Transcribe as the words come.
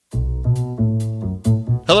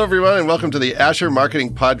Hello, everyone, and welcome to the Asher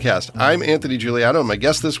Marketing Podcast. I'm Anthony Giuliano, and my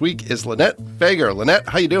guest this week is Lynette Fager. Lynette,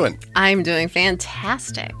 how you doing? I'm doing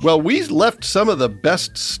fantastic. Well, we left some of the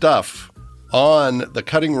best stuff on the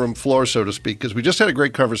cutting room floor, so to speak, because we just had a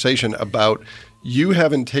great conversation about you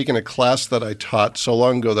having taken a class that I taught so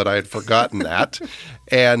long ago that I had forgotten that.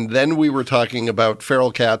 And then we were talking about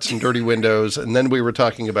feral cats and dirty windows. And then we were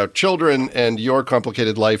talking about children and your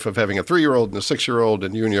complicated life of having a 3-year-old and a 6-year-old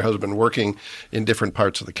and you and your husband working in different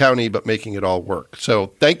parts of the county, but making it all work. So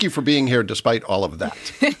thank you for being here despite all of that.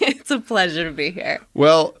 It's a pleasure to be here.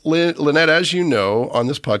 Well, Lynette, as you know, on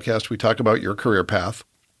this podcast, we talk about your career path.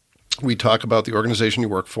 We talk about the organization you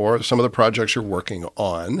work for, some of the projects you're working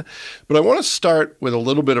on. But I want to start with a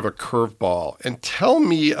little bit of a curveball and tell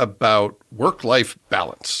me about work-life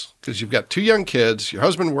balance. Because you've got 2 young kids, your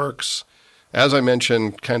husband works, as I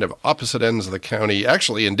mentioned, kind of opposite ends of the county,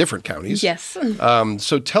 actually in different counties. Yes.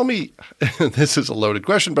 So tell me, this is a loaded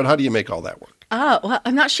question, but how do you make all that work? Well,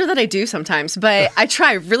 I'm not sure that I do sometimes, but I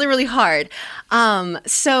try really, really hard.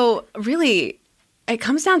 So really, it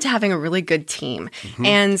comes down to having a really good team. Mm-hmm.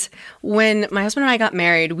 And when my husband and I got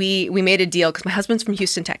married, we made a deal because my husband's from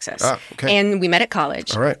Houston, Texas. Okay. And we met at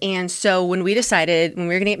college. All right. And so when we were going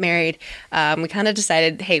to get married, we kind of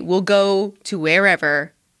decided, hey, we'll go to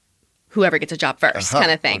whoever gets a job first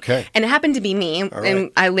kind of thing. Okay. And it happened to be me. All and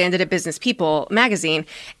right. I landed at Business People magazine.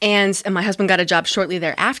 And my husband got a job shortly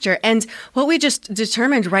thereafter. And what we just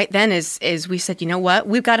determined right then is we said, you know what?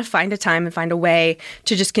 We've got to find a time and find a way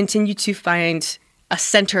to just continue to find a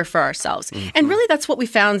center for ourselves. Mm-hmm. And really that's what we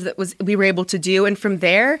found we were able to do. And from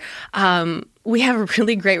there, we have a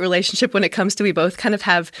really great relationship when it comes to we both kind of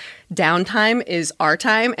have downtime is our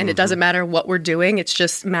time. And It doesn't matter what we're doing. It's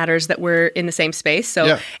just matters that we're in the same space.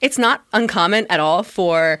 So It's not uncommon at all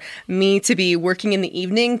for me to be working in the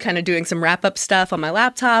evening, kind of doing some wrap up stuff on my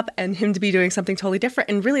laptop and him to be doing something totally different.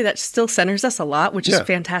 And really that still centers us a lot, which is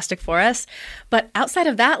fantastic for us. But outside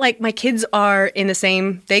of that, like my kids are in the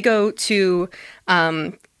same, they go to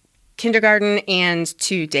kindergarten and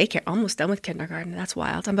to daycare. Almost done with kindergarten. That's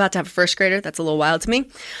wild. I'm about to have a first grader. That's a little wild to me.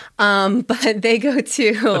 But they go to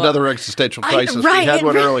another existential crisis. Right, we had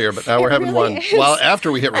one earlier, but now we're having one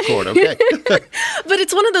after we hit record. Okay. But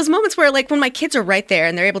it's one of those moments where like when my kids are right there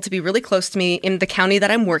and they're able to be really close to me in the county that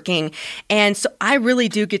I'm working. And so I really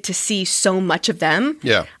do get to see so much of them.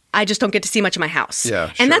 Yeah. I just don't get to see much of my house. Yeah,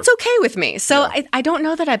 sure. And that's okay with me. So I don't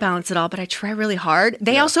know that I balance it all, but I try really hard.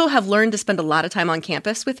 They also have learned to spend a lot of time on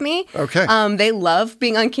campus with me. Okay. They love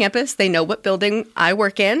being on campus. They know what building I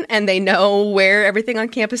work in, and they know where everything on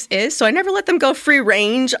campus is. So I never let them go free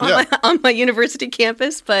range on my university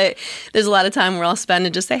campus, but there's a lot of time where I'll spend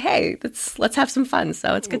and just say, hey, let's have some fun.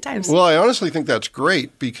 So it's good times. Well, I honestly think that's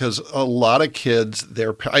great because a lot of kids,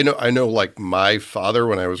 I know like my father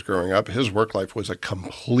when I was growing up, his work life was a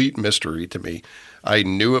complete mystery to me. I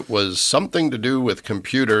knew it was something to do with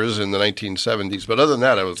computers in the 1970s, but other than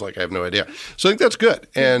that, I was like, I have no idea. So I think that's good.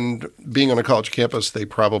 And being on a college campus, they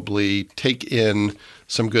probably take in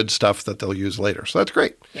some good stuff that they'll use later. So that's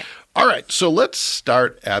great. Yeah. All right. So let's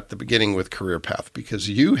start at the beginning with career path because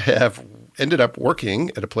you have ended up working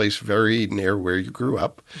at a place very near where you grew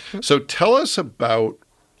up. Mm-hmm. So tell us about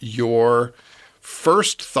your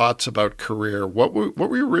first thoughts about career. What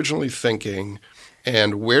were you originally thinking?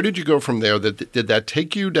 And where did you go from there? Did that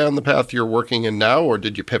take you down the path you're working in now, or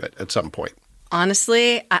did you pivot at some point?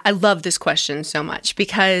 Honestly, I love this question so much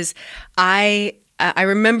because I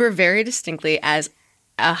remember very distinctly as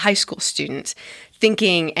a high school student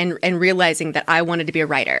thinking and realizing that I wanted to be a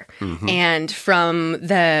writer. Mm-hmm. And from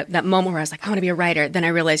that moment where I was like, I want to be a writer, then I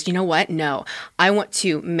realized, you know what? No, I want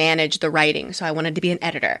to manage the writing. So I wanted to be an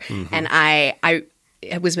editor. Mm-hmm. And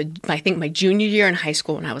it was, I think, my junior year in high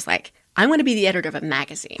school, and I was like, I want to be the editor of a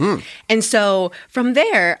magazine. And so from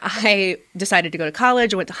there, I decided to go to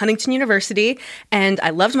college. I went to Huntington University, and I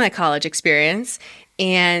loved my college experience.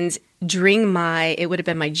 And during it would have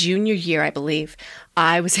been my junior year, I believe,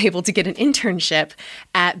 I was able to get an internship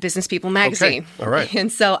at Business People magazine. Okay. All right.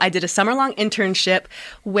 And so I did a summer-long internship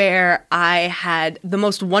where I had the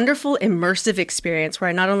most wonderful, immersive experience where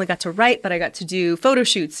I not only got to write, but I got to do photo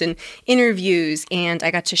shoots and interviews, and I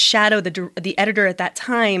got to shadow the editor at that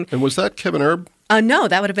time. And was that Kevin Erb? No,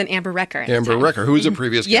 that would have been Amber Recker. Amber Recker, who is a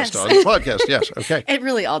previous guest on the podcast. Yes, okay. It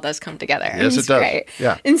really all does come together. Yes, it does. Great.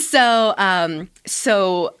 Yeah. And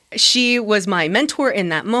so she was my mentor in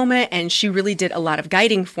that moment, and she really did a lot of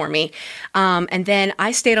guiding for me. And then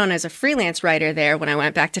I stayed on as a freelance writer there when I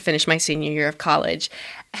went back to finish my senior year of college.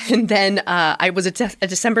 And then I was a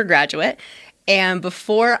December graduate. And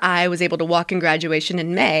before I was able to walk in graduation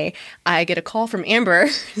in May, I get a call from Amber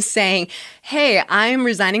saying, hey, I'm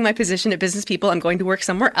resigning my position at Business People. I'm going to work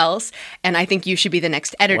somewhere else, and I think you should be the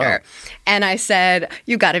next editor. Wow. And I said,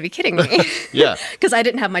 you got to be kidding me. Yeah. Because I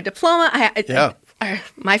didn't have my diploma.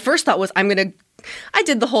 My first thought was, I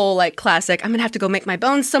did the whole like classic, I'm going to have to go make my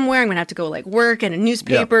bones somewhere. I'm going to have to go like work in a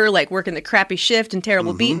newspaper, like work in the crappy shift and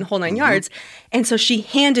terrible beat and the whole 9 yards. And so she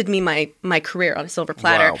handed me my career on a silver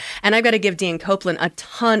platter. Wow. And I've got to give Dean Copeland a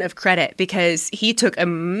ton of credit because he took a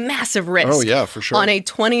massive risk for sure. on a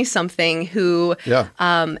 20-something who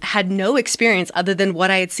had no experience other than what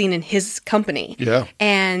I had seen in his company. Yeah.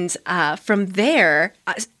 And from there,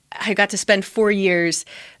 I got to spend 4 years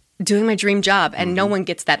doing my dream job, and no one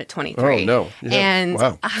gets that at 23. Oh, no. Yeah.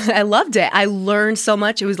 And I loved it. I learned so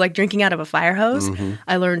much. It was like drinking out of a fire hose.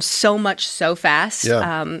 I learned so much so fast.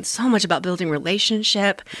 Yeah. So much about building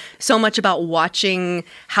relationship, so much about watching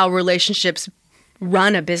how relationships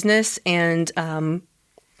run a business and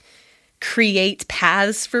create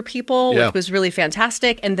paths for people, which was really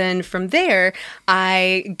fantastic. And then from there,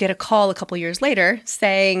 I get a call a couple years later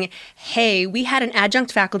saying, hey, we had an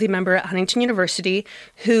adjunct faculty member at Huntington University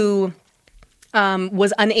who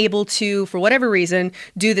was unable to, for whatever reason,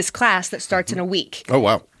 do this class that starts in a week. Oh,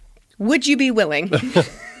 wow. Would you be willing?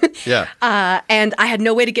 Yeah. And I had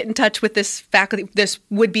no way to get in touch with this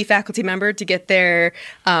would-be faculty member to get their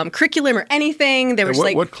curriculum or anything. They were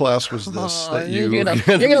just what class was this that you're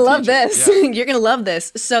gonna love this. Yeah. You're gonna love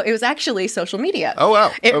this. So it was actually social media. Oh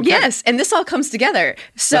wow! Okay. Yes, and this all comes together.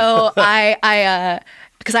 So I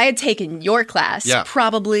because I had taken your class, it would have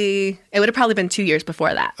probably been 2 years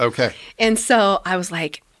before that. Okay. And so I was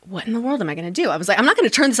like, what in the world am I going to do? I was like, I'm not going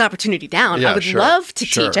to turn this opportunity down. I would love to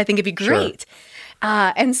teach. I think it'd be great.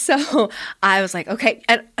 And so I was like, okay.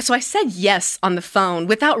 And so I said yes on the phone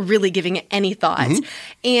without really giving it any thought.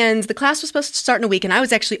 And the class was supposed to start in a week, and I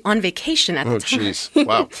was actually on vacation at the time. Oh, jeez.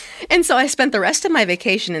 Wow. And so I spent the rest of my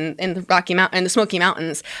vacation in the Smoky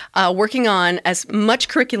Mountains working on as much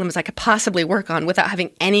curriculum as I could possibly work on without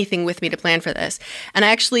having anything with me to plan for this. And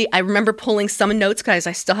I remember pulling some notes because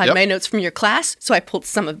I still had my notes from your class. So I pulled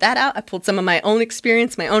some of that out. I pulled some of my own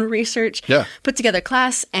experience, my own research, put together a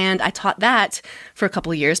class, and I taught that for a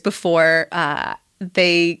couple of years before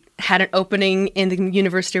they had an opening in the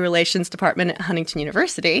University Relations Department at Huntington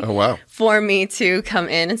University for me to come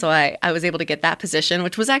in. And so I was able to get that position,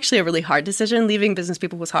 which was actually a really hard decision. Leaving Business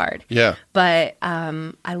People was hard. Yeah. But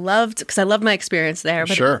I loved my experience there.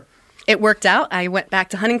 But it worked out. I went back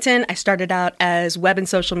to Huntington. I started out as web and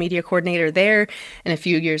social media coordinator there. And a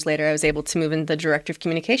few years later, I was able to move into the director of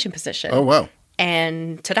communication position. Oh, wow.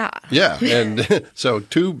 And ta-da. Yeah. And so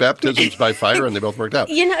 2 baptisms by fire, and they both worked out.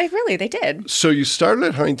 They did. So you started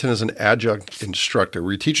at Huntington as an adjunct instructor.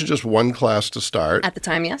 Were you teaching just one class to start? At the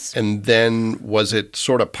time, yes. And then was it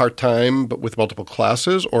sort of part-time but with multiple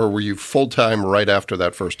classes, or were you full-time right after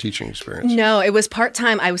that first teaching experience? No, it was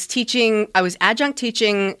part-time. I was adjunct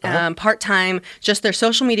teaching part-time, just their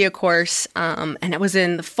social media course, and it was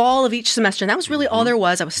in the fall of each semester, and that was really all there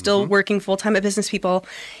was. I was still working full-time at Business People.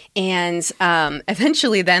 And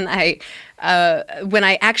eventually then when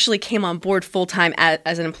I actually came on board full-time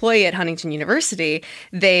as an employee at Huntington University,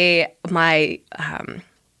 the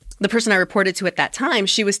person I reported to at that time,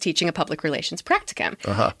 she was teaching a public relations practicum.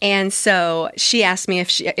 And so she asked me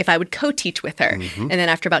if I would co-teach with her. And then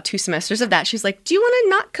after about 2 semesters of that, she's like, do you want to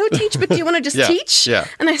not co-teach, but do you want to just teach? Yeah.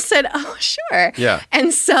 And I said, oh, sure. Yeah.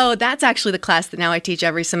 And so that's actually the class that now I teach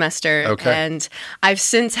every semester. Okay. And I've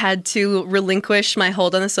since had to relinquish my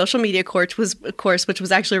hold on the social media course, which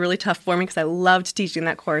was actually really tough for me because I loved teaching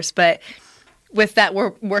that course. But with that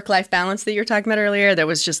work-life balance that you were talking about earlier, there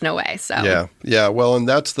was just no way. So yeah. Well, and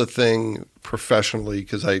that's the thing professionally,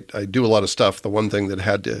 because I do a lot of stuff. The one thing that I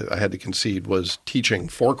had to concede was teaching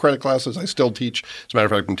 4 credit classes. I still teach. As a matter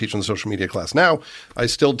of fact, I'm teaching the social media class now. I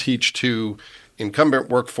still teach to incumbent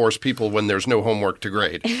workforce people when there's no homework to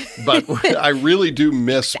grade. But I really do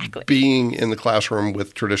miss being in the classroom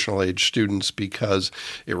with traditional age students because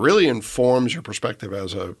it really informs your perspective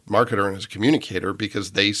as a marketer and as a communicator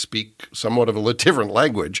because they speak somewhat of a different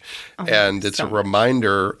language. And it's a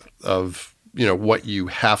reminder of, what you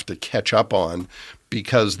have to catch up on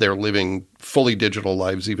because they're living fully digital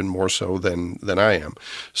lives even more so than I am.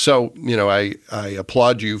 So, I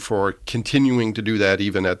applaud you for continuing to do that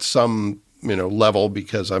even at some level,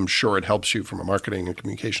 because I'm sure it helps you from a marketing and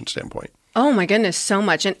communication standpoint. Oh my goodness, so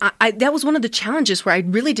much. And that was one of the challenges where I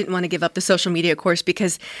really didn't want to give up the social media course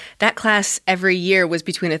because that class every year was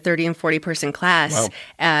between a 30 and 40 person class.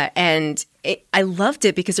 Wow. And I loved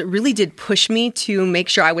it because it really did push me to make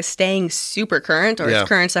sure I was staying super current or as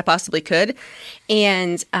current as I possibly could.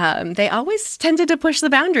 And they always tended to push the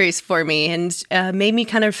boundaries for me and made me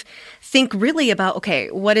kind of think really about, okay,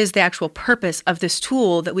 what is the actual purpose of this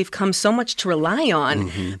tool that we've come so much to rely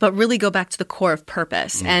on, but really go back to the core of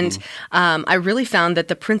purpose. And I really found that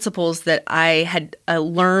the principles that I had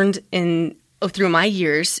learned through my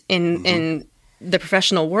years in the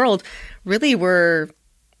professional world really were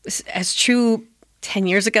as true 10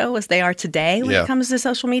 years ago as they are today when it comes to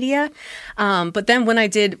social media. But then when I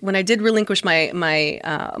did relinquish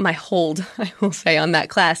my hold, I will say, on that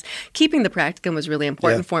class, keeping the practicum was really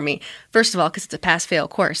important for me. First of all, because it's a pass-fail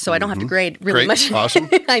course, so I don't have to grade really much. Awesome.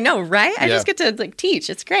 I know, right? I just get to teach.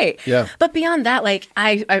 It's great. Yeah. But beyond that,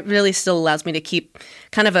 I really still allows me to keep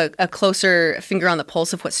kind of a closer finger on the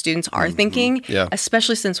pulse of what students are thinking,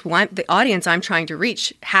 especially since the audience I'm trying to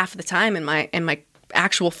reach half the time in my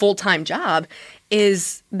actual full-time job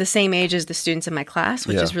is the same age as the students in my class,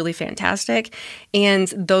 which is really fantastic. And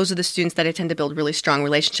those are the students that I tend to build really strong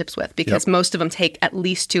relationships with because most of them take at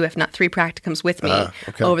least 2, if not 3 practicums with me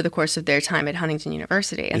over the course of their time at Huntington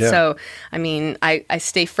University. And so, I mean, I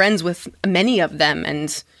stay friends with many of them,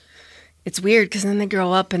 and it's weird because then they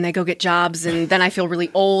grow up and they go get jobs, and then I feel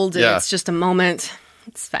really old, and it's just a moment.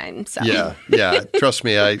 It's fine. So. Yeah. Trust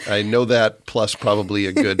me, I know that plus probably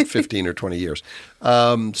a good 15 or 20 years.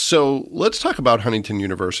 So let's talk about Huntington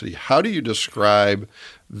University. How do you describe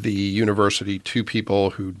the university to people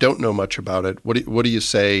who don't know much about it? What do you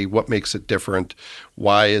say? What makes it different?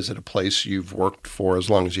 Why is it a place you've worked for as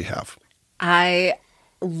long as you have? I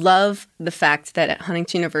love the fact that at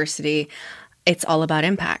Huntington University, it's all about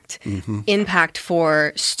impact. Impact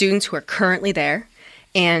for students who are currently there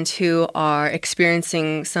and who are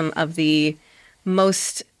experiencing some of the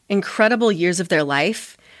most incredible years of their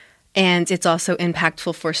life. And it's also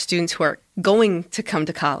impactful for students who are going to come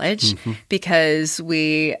to college because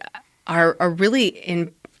we are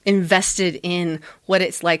really invested in what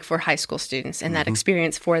it's like for high school students and that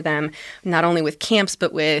experience for them, not only with camps,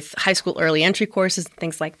 but with high school early entry courses and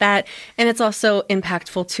things like that. And it's also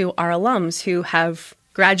impactful to our alums who have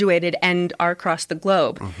graduated and are across the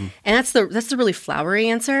globe. And that's the really flowery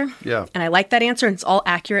answer. Yeah. And I like that answer, and it's all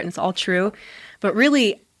accurate and it's all true. But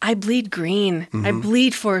really, I bleed green. I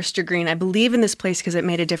bleed Forester green. I believe in this place because it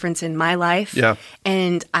made a difference in my life. Yeah.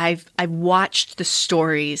 And I've watched the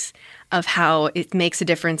stories of how it makes a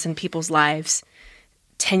difference in people's lives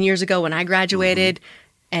 10 years ago when I graduated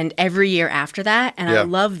and every year after that. And I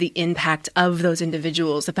love the impact of those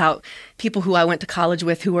individuals, about people who I went to college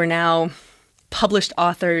with who are now published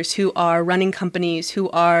authors, who are running companies, who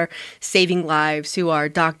are saving lives, who are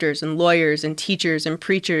doctors and lawyers and teachers and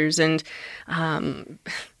preachers and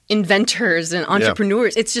inventors and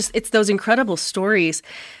entrepreneurs. It's those incredible stories.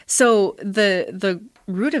 So the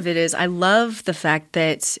root of it is I love the fact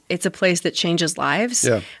that it's a place that changes lives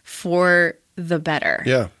for the better.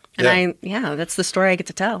 Yeah. And that's the story I get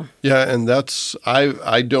to tell. Yeah, and that's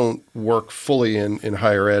I don't work fully in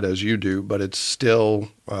higher ed as you do, but it's still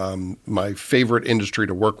my favorite industry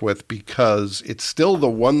to work with because it's still the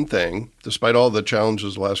one thing, despite all the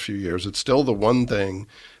challenges the last few years, it's still the one thing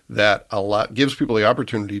that gives people the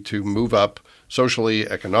opportunity to move up socially,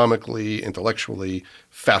 economically, intellectually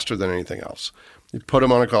faster than anything else. You put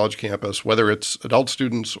them on a college campus, whether it's adult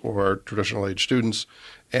students or traditional age students,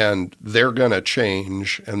 and they're going to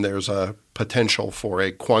change, and there's a potential for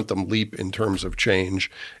a quantum leap in terms of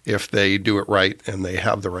change if they do it right and they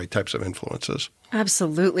have the right types of influences.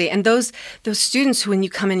 Absolutely. And those students who, when you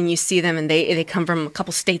come in and you see them and they come from a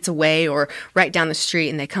couple states away or right down the street,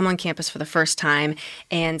 and they come on campus for the first time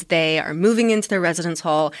and they are moving into their residence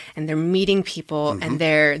hall and they're meeting people and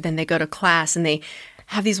then they go to class and they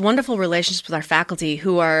have these wonderful relationships with our faculty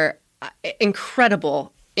who are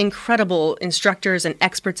incredible instructors and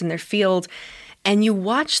experts in their field. And you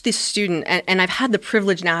watch this student, and I've had the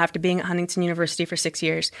privilege now, after being at Huntington University for 6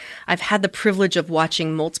 years, I've had the privilege of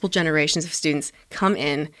watching multiple generations of students come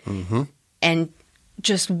in and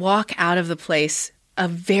just walk out of the place a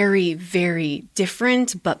very, very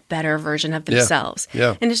different but better version of themselves.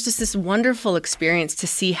 Yeah. And it's just this wonderful experience to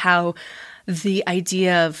see how the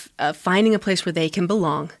idea of finding a place where they can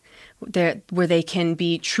belong, where they can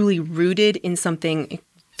be truly rooted in something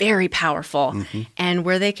very powerful and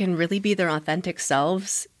where they can really be their authentic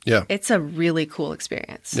selves. Yeah. It's a really cool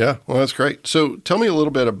experience. Yeah. Well, that's great. So tell me a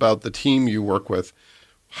little bit about the team you work with.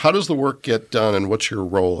 How does the work get done and what's your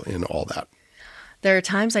role in all that? There are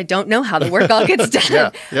times I don't know how the work all gets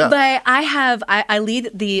done. But I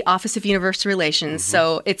lead the Office of University Relations.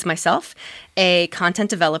 So it's myself, a content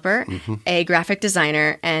developer, a graphic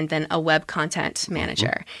designer, and then a web content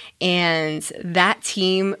manager. And that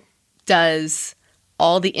team does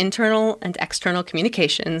all the internal and external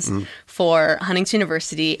communications for Huntington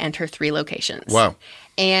University and her 3 locations. Wow.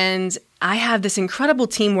 And I have this incredible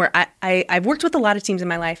team where I've worked with a lot of teams in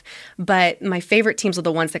my life, but my favorite teams are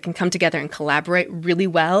the ones that can come together and collaborate really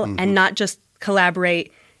well and not just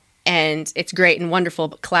collaborate and it's great and wonderful,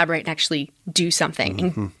 but collaborate and actually do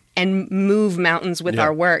something and move mountains with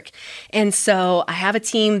our work. And so I have a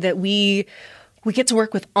team that we get to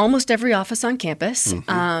work with almost every office on campus.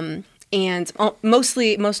 And most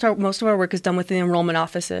of our work is done within the enrollment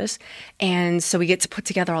offices. And so we get to put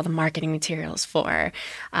together all the marketing materials for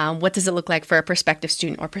what does it look like for a prospective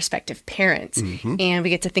student or prospective parent. And we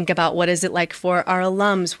get to think about what is it like for our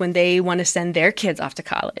alums when they want to send their kids off to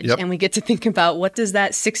college. And we get to think about what does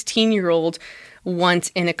that 16-year-old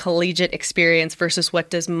want in a collegiate experience versus what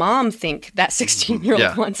does mom think that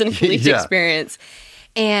 16-year-old wants in a collegiate experience.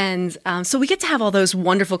 And so we get to have all those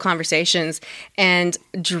wonderful conversations and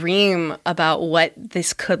dream about what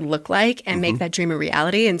this could look like and make that dream a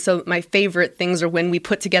reality. And so my favorite things are when we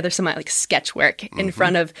put together some like sketch work in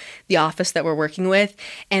front of the office that we're working with,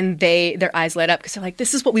 and their eyes light up because they're like,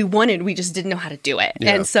 this is what we wanted. We just didn't know how to do it.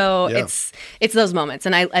 And so it's those moments.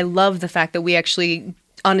 And I love the fact that we actually,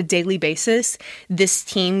 on a daily basis, this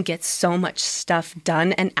team gets so much stuff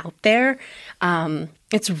done and out there.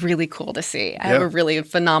 It's really cool to see. I have a really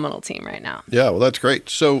phenomenal team right now. Yeah, well, that's great.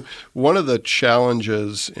 So one of the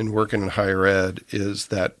challenges in working in higher ed is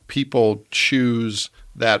that people choose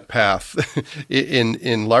that path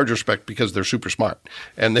in large respect because they're super smart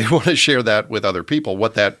and they want to share that with other people.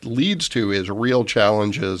 What that leads to is real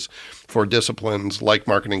challenges for disciplines like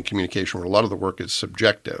marketing communication, where a lot of the work is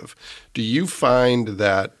subjective. Do you find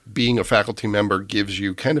that being a faculty member gives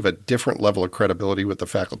you kind of a different level of credibility with the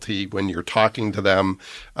faculty when you're talking to them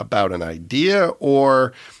about an idea,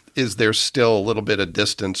 or is there still a little bit of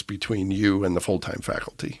distance between you and the full-time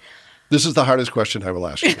faculty? This is the hardest question I will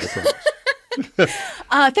ask you, I promise.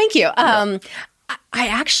 Thank you. I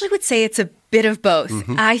actually would say it's a bit of both.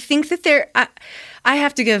 I think that I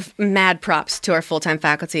have to give mad props to our full-time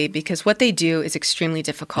faculty because what they do is extremely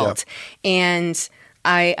difficult. And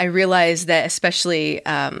I realize that especially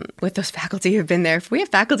with those faculty who've been there, we have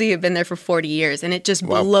faculty who've been there for 40 years, and it just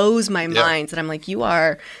blows my mind that I'm like, you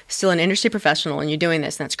are still an industry professional and you're doing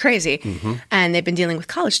this, and that's crazy. And they've been dealing with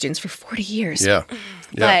college students for 40 years.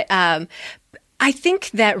 But I think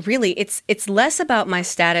that really it's less about my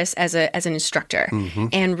status as an instructor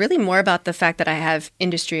and really more about the fact that I have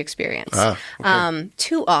industry experience.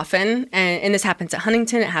 Too often, and this happens at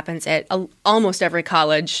Huntington, it happens at almost every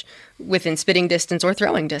college within spitting distance or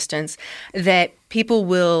throwing distance, that people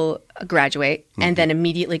will graduate and then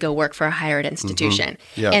immediately go work for a higher ed institution.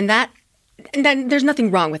 And then there's nothing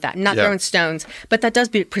wrong with that, not throwing stones, but that does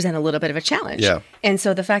present a little bit of a challenge. And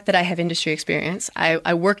so the fact that I have industry experience,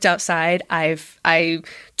 I worked outside, I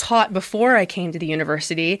taught before I came to the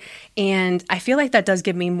university, and I feel like that does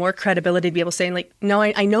give me more credibility to be able to say, like, no,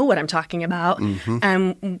 I know what I'm talking about.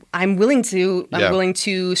 I'm willing to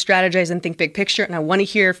strategize and think big picture, and I want to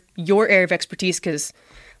hear your area of expertise because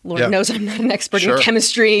Lord knows I'm not an expert in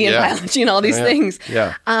chemistry and biology and all these things.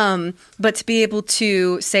 But to be able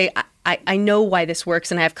to say, I know why this works,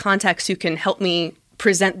 and I have contacts who can help me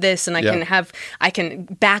present this, and I can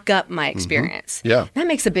back up my experience. That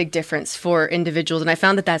makes a big difference for individuals, and I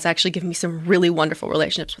found that that's actually given me some really wonderful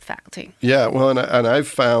relationships with faculty. Well, and I've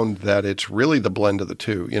found that it's really the blend of the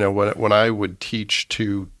two. You know, when I would teach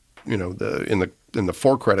to, in the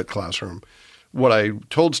 4-credit classroom, what I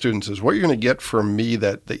told students is what you're going to get from me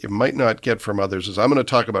that you might not get from others is I'm going to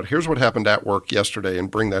talk about here's what happened at work yesterday and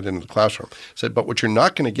bring that into the classroom. I said, but what you're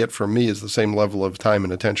not going to get from me is the same level of time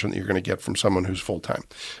and attention that you're going to get from someone who's full-time.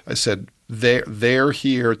 I said, they're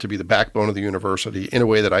here to be the backbone of the university in a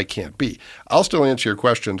way that I can't be. I'll still answer your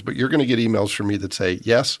questions, but you're going to get emails from me that say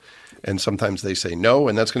yes, and sometimes they say no,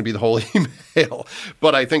 and that's going to be the whole email.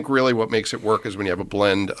 But I think really what makes it work is when you have a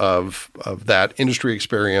blend of that industry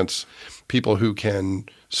experience, people who can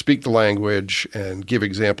speak the language and give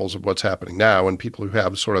examples of what's happening now, and people who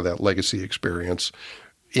have sort of that legacy experience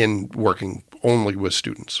in working only with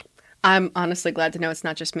students. I'm honestly glad to know it's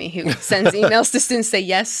not just me who sends emails to students say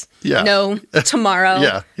yes, Yeah. no,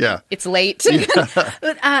 tomorrow. Yeah. It's late.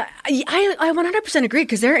 But I 100% agree,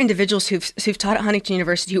 because there are individuals who've taught at Huntington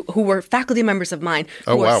University who were faculty members of mine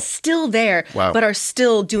who are still there, but are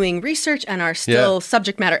still doing research and are still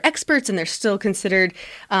subject matter experts, and they're still considered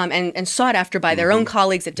and sought after by their own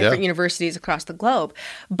colleagues at different universities across the globe.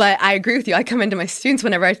 But I agree with you. I come into my students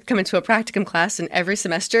whenever I come into a practicum class, and every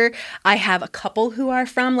semester I have a couple who are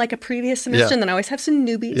from like a previous semester, and then I always have some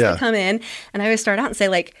newbies that come in, and I always start out and say,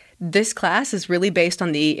 like, this class is really based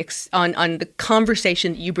on the on the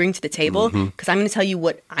conversation that you bring to the table, because I'm going to tell you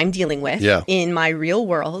what I'm dealing with in my real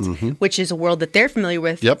world, which is a world that they're familiar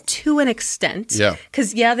with to an extent.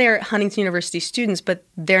 Because they're Huntington University students, but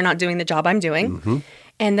they're not doing the job I'm doing.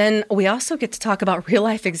 And then we also get to talk about real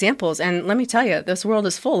life examples. And let me tell you, this world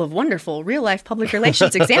is full of wonderful real life public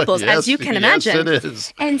relations examples, as you can imagine. Yes, it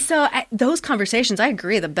is. And so those conversations, I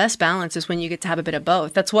agree, the best balance is when you get to have a bit of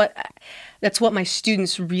both. That's what my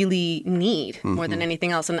students really need more than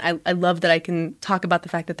anything else. And I love that I can talk about the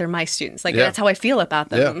fact that they're my students. Like, that's how I feel about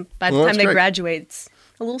them. By the time they graduate, it's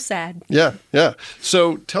a little sad. Yeah.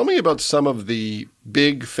 So tell me about some of the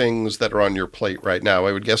big things that are on your plate right now.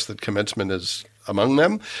 I would guess that commencement is among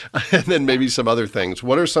them, and then maybe some other things.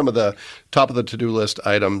 What are some of the top of the to-do list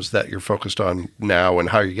items that you're focused on now, and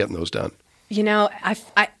how are you getting those done? You know,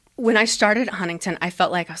 when I started at Huntington, I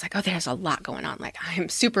felt like I was like, oh, there's a lot going on. Like, I'm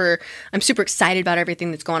super excited about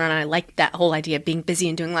everything that's going on. And I like that whole idea of being busy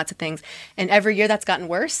and doing lots of things. And every year that's gotten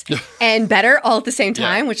worse and better all at the same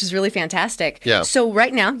time, which is really fantastic. Yeah. So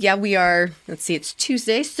right now, we are, let's see, it's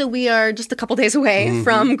Tuesday. So we are just a couple days away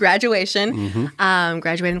from graduation,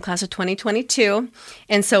 graduating the class of 2022.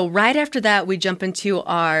 And so right after that, we jump into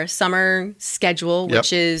our summer schedule,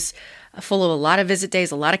 which is full of a lot of visit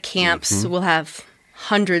days, a lot of camps. We'll have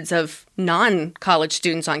hundreds of non-college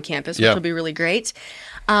students on campus, which will be really great.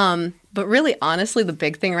 But really, honestly, the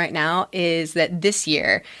big thing right now is that this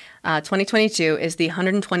year, 2022, is the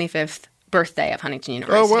 125th birthday of Huntington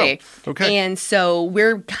University. Oh, wow. Okay. And so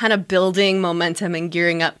we're kind of building momentum and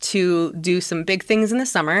gearing up to do some big things in the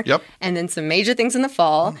summer and then some major things in the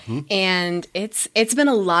fall. And it's been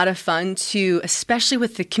a lot of fun to, especially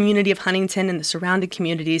with the community of Huntington and the surrounding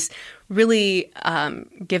communities, really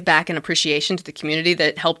give back an appreciation to the community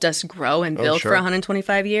that helped us grow and build for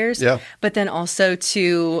 125 years. But then also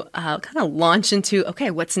to kind of launch into,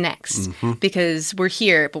 okay, what's next? Because we're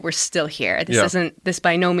here, but we're still here. This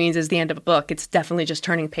by no means is the end of a book. It's definitely just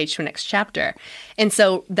turning page to a next chapter. And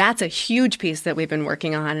so that's a huge piece that we've been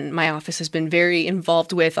working on, and my office has been very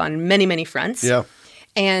involved with on many, many fronts.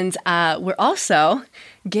 And we're also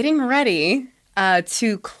getting ready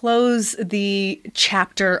to close the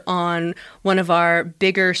chapter on one of our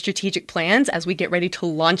bigger strategic plans as we get ready to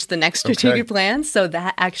launch the next strategic plan. So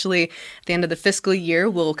that actually, at the end of the fiscal year,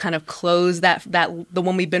 will kind of close that the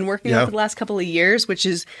one we've been working on for the last couple of years, which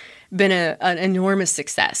has been an enormous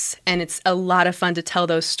success. And it's a lot of fun to tell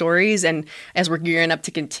those stories. And as we're gearing up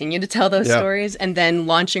to continue to tell those stories, and then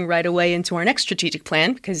launching right away into our next strategic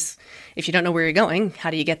plan, because if you don't know where you're going, how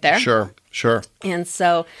do you get there? Sure. And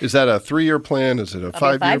so, is that a 3-year plan? Is it a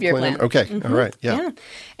 5-year plan? Okay. All right. Yeah.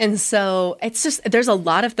 And so it's just, there's a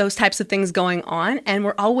lot of those types of things going on. And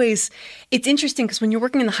it's interesting because when you're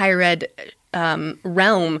working in the higher ed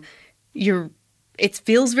realm, it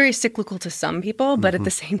feels very cyclical to some people, but at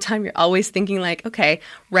the same time, you're always thinking like, okay,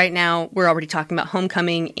 right now we're already talking about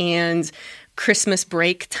homecoming and Christmas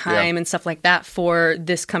break time and stuff like that for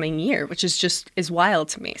this coming year, which is wild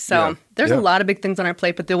to me. So there's a lot of big things on our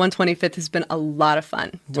plate, but the 125th has been a lot of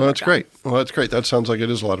fun. Well, that's great. That sounds like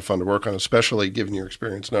it is a lot of fun to work on, especially given your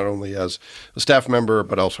experience not only as a staff member,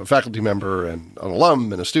 but also a faculty member and an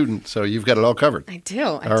alum and a student. So you've got it all covered. I do.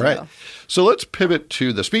 All right. So let's pivot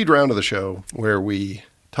to the speed round of the show, where we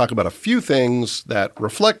talk about a few things that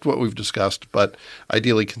reflect what we've discussed, but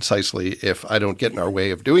ideally concisely if I don't get in our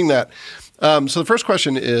way of doing that. So the first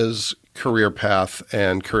question is career path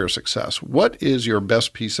and career success. What is your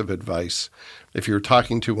best piece of advice if you're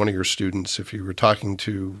talking to one of your students, if you were talking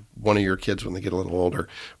to one of your kids when they get a little older?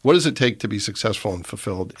 What does it take to be successful and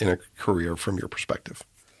fulfilled in a career from your perspective?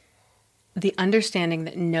 The understanding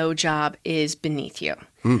that no job is beneath you.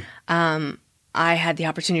 I had the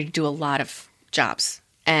opportunity to do a lot of jobs,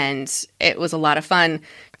 and it was a lot of fun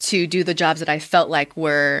to do the jobs that I felt like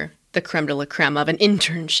were the creme de la creme of an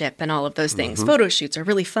internship and all of those things. Photo shoots are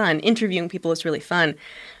really fun. Interviewing people is really fun.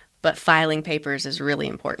 but filing papers is really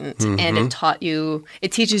important. And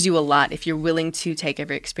it teaches you a lot if you're willing to take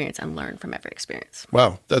every experience and learn from every experience.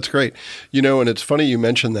 Wow, that's great. And it's funny you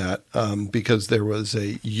mentioned that because there was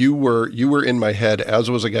you were in my head, as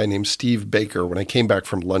was a guy named Steve Baker when I came back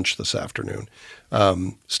from lunch this afternoon.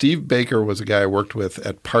 Steve Baker was a guy I worked with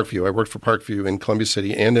at Parkview. I worked for Parkview in Columbia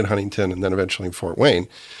City and in Huntington and then eventually in Fort Wayne.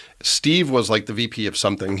 Steve was like the VP of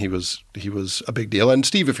something. He was a big deal. And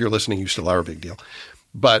Steve, if you're listening, you still are a big deal.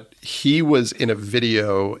 But he was in a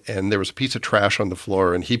video and there was a piece of trash on the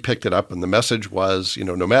floor and he picked it up and the message was,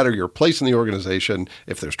 no matter your place in the organization,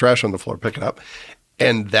 if there's trash on the floor, pick it up.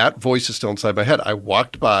 And that voice is still inside my head. I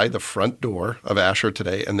walked by the front door of Asher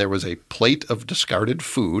today and there was a plate of discarded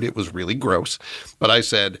food. It was really gross. But I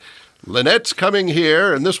said, Lynette's coming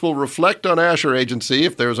here, and this will reflect on Asher Agency.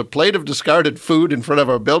 If there's a plate of discarded food in front of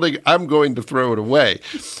our building, I'm going to throw it away.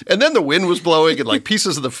 And then the wind was blowing, and like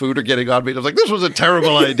pieces of the food are getting on me. And I was like, this was a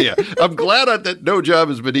terrible idea. I'm glad that no job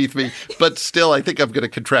is beneath me, but still, I think I'm going to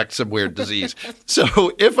contract some weird disease.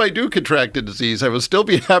 So if I do contract a disease, I will still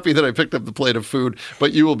be happy that I picked up the plate of food,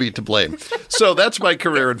 but you will be to blame. So that's my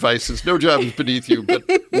career advice: is no job is beneath you, but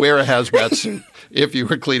wear a hazmat suit if you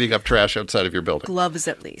were cleaning up trash outside of your building. Gloves,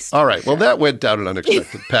 at least. All right. Well, that went down an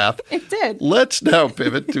unexpected path. It did. Let's now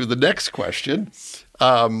pivot to the next question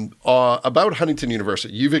about Huntington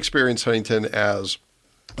University. You've experienced Huntington as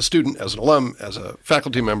a student, as an alum, as a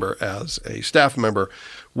faculty member, as a staff member.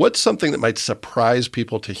 What's something that might surprise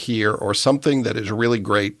people to hear or something that is really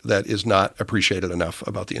great that is not appreciated enough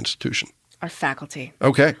about the institution? Our faculty.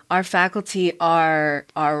 Okay. Our faculty are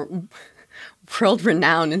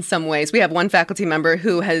world-renowned in some ways. We have one faculty member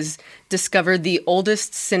who has discovered the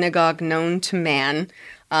oldest synagogue known to man.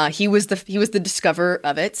 He was the discoverer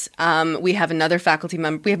of it. We have another faculty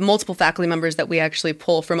member. We have multiple faculty members that we actually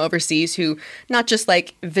pull from overseas who, not just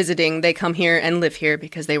like visiting, they come here and live here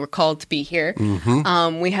because they were called to be here.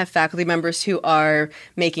 We have faculty members who are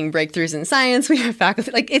making breakthroughs in science. We have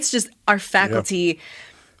faculty, it's just our faculty. Yeah.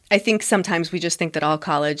 I think sometimes we just think that all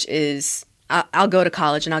college is, I'll go to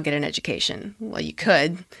college and I'll get an education. Well, you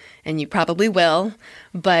could, and you probably will,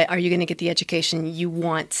 but are you going to get the education you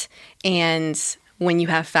want? And when you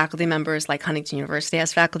have faculty members like Huntington University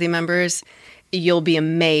has faculty members, you'll be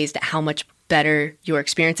amazed at how much better your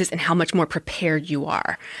experience is and how much more prepared you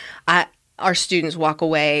are. Our students walk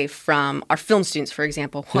away from, our film students, for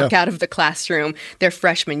example, walk out of the classroom their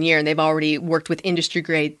freshman year and they've already worked with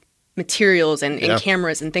industry-grade materials and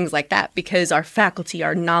cameras and things like that because our faculty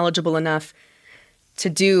are knowledgeable enough to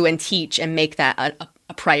do and teach and make that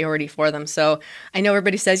a priority for them. So I know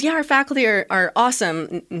everybody says, our faculty are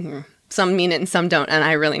awesome. Some mean it and some don't, and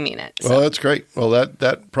I really mean it. So. Well, that's great. Well,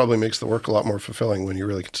 that probably makes the work a lot more fulfilling when you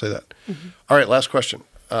really can say that. All right, last question.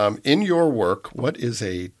 In your work, what is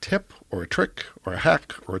a tip or a trick or a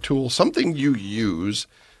hack or a tool, something you use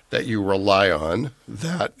that you rely on,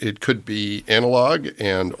 that it could be analog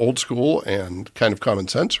and old school and kind of common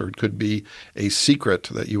sense, or it could be a secret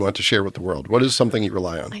that you want to share with the world? What is something you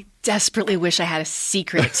rely on? I desperately wish I had a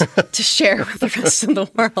secret to share with the rest of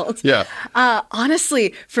the world. Yeah.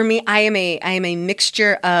 Honestly, for me, I am a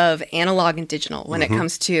mixture of analog and digital when it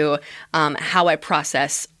comes to how I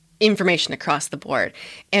process information across the board.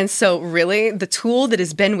 And so really, the tool that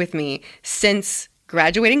has been with me since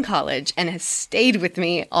graduating college and has stayed with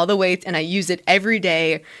me all the way, and I use it every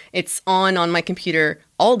day. It's on my computer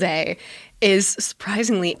all day. Is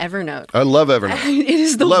surprisingly Evernote. I love Evernote.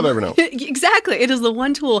 Evernote. Exactly. It is the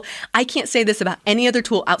one tool. I can't say this about any other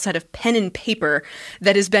tool outside of pen and paper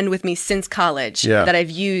that has been with me since college that I've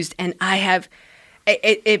used, and I have.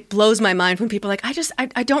 It blows my mind when people are like,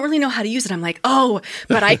 I don't really know how to use it. I'm like, oh,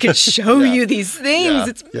 but I could show you these things.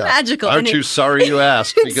 It's magical. Aren't you sorry you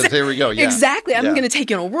asked? Because here we go. Yeah. Exactly. I'm going to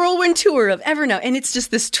take you on a whirlwind tour of Evernote. And it's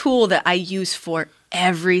just this tool that I use for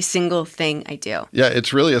every single thing I do. Yeah,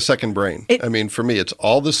 it's really a second brain. For me, it's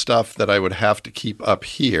all the stuff that I would have to keep up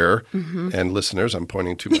here. And listeners, I'm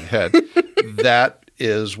pointing to my head. That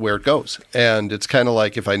is where it goes. And it's kind of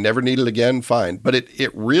like, if I never need it again, fine. But it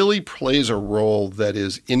really plays a role that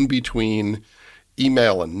is in between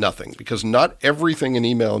email and nothing, because not everything in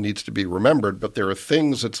email needs to be remembered, but there are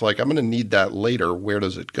things it's like, I'm going to need that later. Where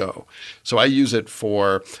does it go? So I use it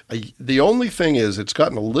for, the only thing is it's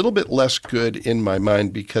gotten a little bit less good in my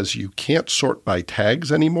mind because you can't sort by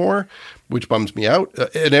tags anymore, which bums me out.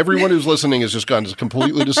 And everyone who's listening has just gone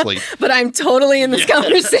completely to sleep. But I'm totally in this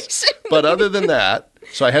conversation. But other than that,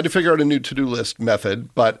 so I had to figure out a new to-do list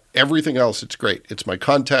method, but everything else, it's great. It's my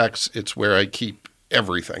contacts. It's where I keep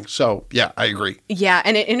everything. So, yeah, I agree. Yeah,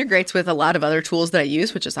 and it integrates with a lot of other tools that I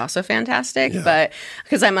use, which is also fantastic. Yeah. But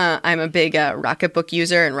because I'm a big Rocketbook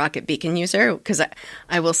user and Rocket Beacon user, because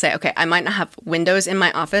I will say, okay, I might not have windows in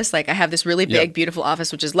my office. Like I have this really big, beautiful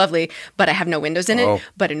office, which is lovely, but I have no windows in it.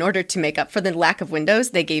 But in order to make up for the lack of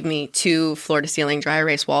windows, they gave me 2 floor-to-ceiling dry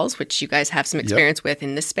erase walls, which you guys have some experience with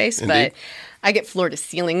in this space. Indeed. But I get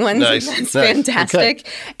floor-to-ceiling ones. Nice. And that's Nice. fantastic.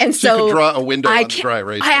 Okay. And So you so could draw a window on dry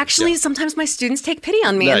erase. I actually, sometimes my students take pity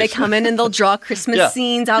on me and they Nice. come in and they'll draw Christmas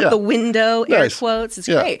scenes out the window, air Nice. quotes. It's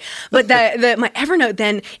great. But my Evernote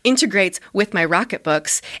then integrates with my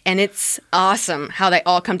Rocketbooks, and it's awesome how they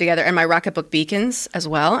all come together. And my Rocketbook beacons as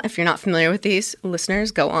well. If you're not familiar with these,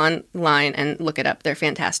 listeners, go online and look it up. They're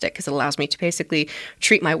fantastic because it allows me to basically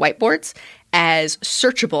treat my whiteboards as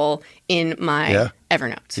searchable in my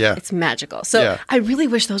Evernote. Yeah. It's magical. So I really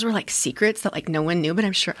wish those were like secrets that like no one knew, but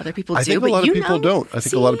I'm sure other people do. I think a lot of people don't. I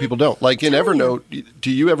think a lot of people don't. Like in Evernote,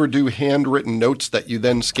 do you ever do handwritten notes that you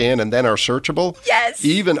then scan and then are searchable? Yes.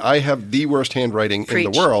 Even I have the worst handwriting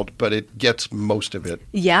in the world, but it gets most of it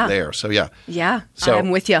there. So Yeah. So,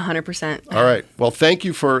 I'm with you 100%. All right. Well, thank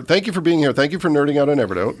you for being here. Thank you for nerding out on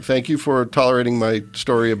Evernote. Thank you for tolerating my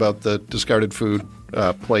story about the discarded food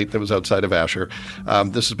plate that was outside of Asher.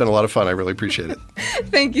 This has been a lot of fun. I really appreciate it.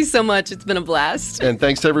 Thank you so much. It's been a blast. And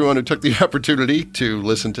thanks to everyone who took the opportunity to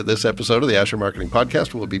listen to this episode of the Asher Marketing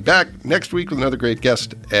Podcast. We'll be back next week with another great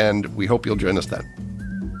guest, and we hope you'll join us then.